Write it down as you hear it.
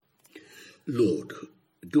Lord,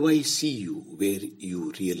 do I see you where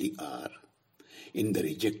you really are, in the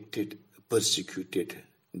rejected, persecuted,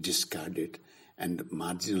 discarded, and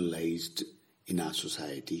marginalized in our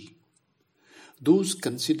society, those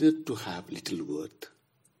considered to have little worth?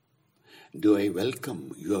 Do I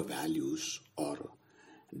welcome your values, or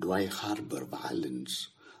do I harbor violence,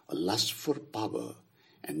 a lust for power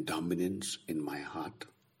and dominance in my heart?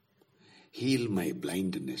 Heal my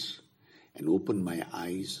blindness and open my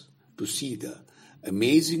eyes to see the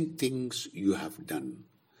amazing things you have done,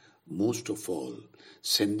 most of all,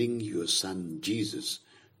 sending your Son Jesus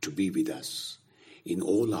to be with us in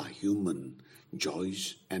all our human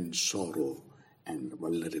joys and sorrow and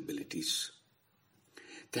vulnerabilities.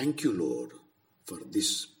 Thank you, Lord, for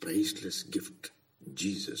this priceless gift,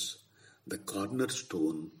 Jesus, the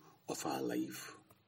cornerstone of our life.